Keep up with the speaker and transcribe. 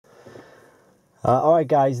Alright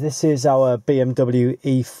guys, this is our BMW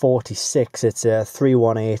E46. It's a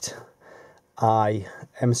 318i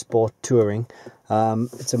M Sport Touring.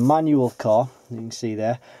 It's a manual car, you can see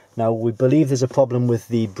there. Now we believe there's a problem with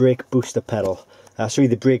the brake booster pedal.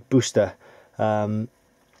 The brake booster. I'll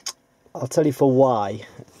tell you for why.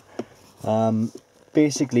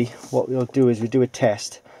 Basically what we'll do is we do a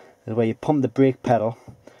test where you pump the brake pedal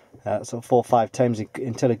so 4 or 5 times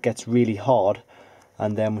until it gets really hard.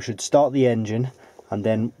 And then we should start the engine, and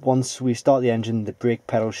then once we start the engine, the brake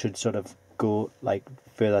pedal should sort of go like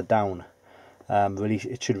further down.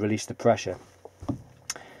 It should release the pressure.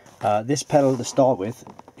 This pedal to start with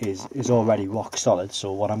is already rock solid,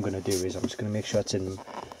 so what I'm going to do is I'm just going to make sure it's in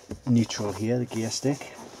neutral here, the gear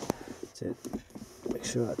stick, to make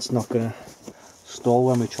sure it's not going to stall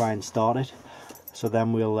when we try and start it. So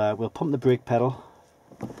then we'll pump the brake pedal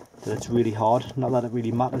till it's really hard. Not that it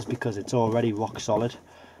really matters because it's already rock solid.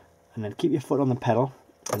 And then keep your foot on the pedal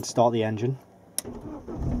and start the engine.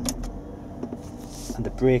 And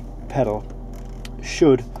the brake pedal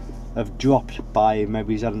should have dropped by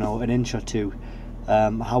maybe, I don't know, an inch or two.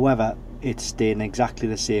 However, it's staying exactly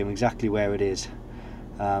the same, exactly where it is.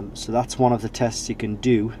 So that's one of the tests you can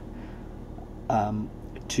do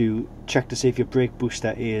to check to see if your brake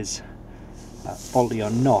booster is faulty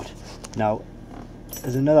or not. Now,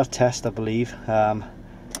 there's another test, I believe,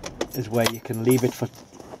 is where you can leave it for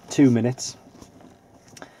 2 minutes.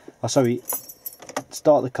 Oh, sorry,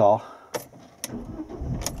 start the car.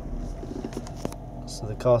 So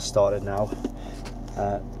the car's started now.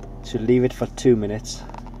 Should leave it for 2 minutes,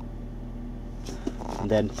 and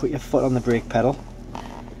then put your foot on the brake pedal,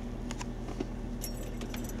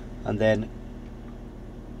 and then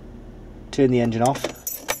turn the engine off,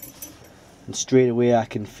 and straight away I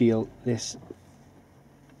can feel this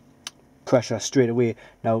pressure straight away.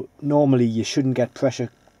 Now normally you shouldn't get pressure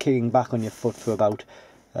kicking back on your foot for about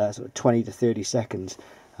sort of 20 to 30 seconds.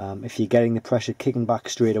 If you're getting the pressure kicking back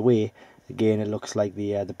straight away, again it looks like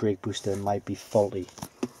the brake booster might be faulty.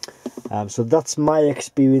 So that's my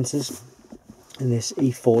experiences in this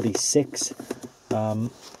E46.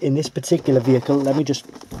 In this particular vehicle, let me just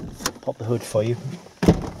pop the hood for you.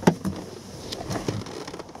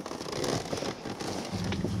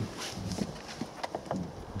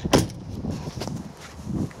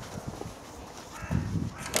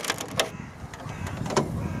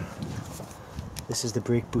 This is the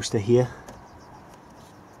brake booster here.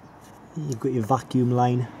 You've got your vacuum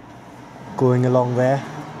line going along there.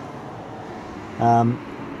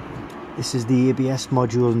 This is the ABS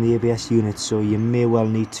module and the ABS unit, so you may well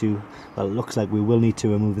need to, well, it looks like we will need to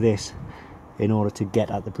remove this in order to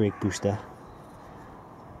get at the brake booster.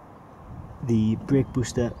 The brake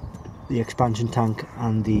booster, the expansion tank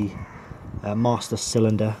and the master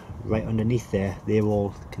cylinder right underneath there, they're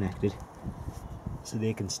all connected, so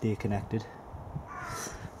they can stay connected.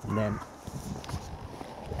 And then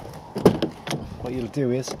what you'll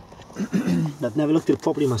do is, I've never looked at it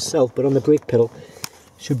properly myself, but on the brake pedal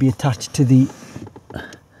should be attached to the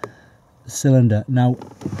cylinder. Now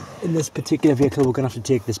in this particular vehicle we're going to have to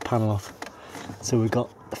take this panel off. So we've got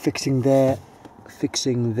fixing there,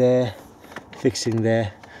 fixing there, fixing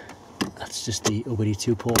there. That's just the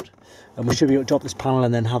OBD2 port. And we should be able to drop this panel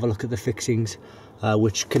and then have a look at the fixings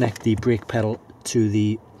which connect the brake pedal to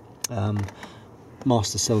the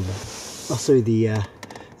master cylinder. Also the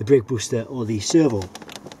brake booster or the servo.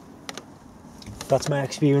 That's my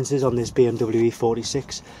experiences on this BMW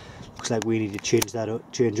E46. Looks like we need to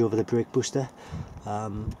change over the brake booster.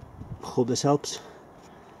 Hope this helps,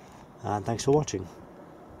 and thanks for watching.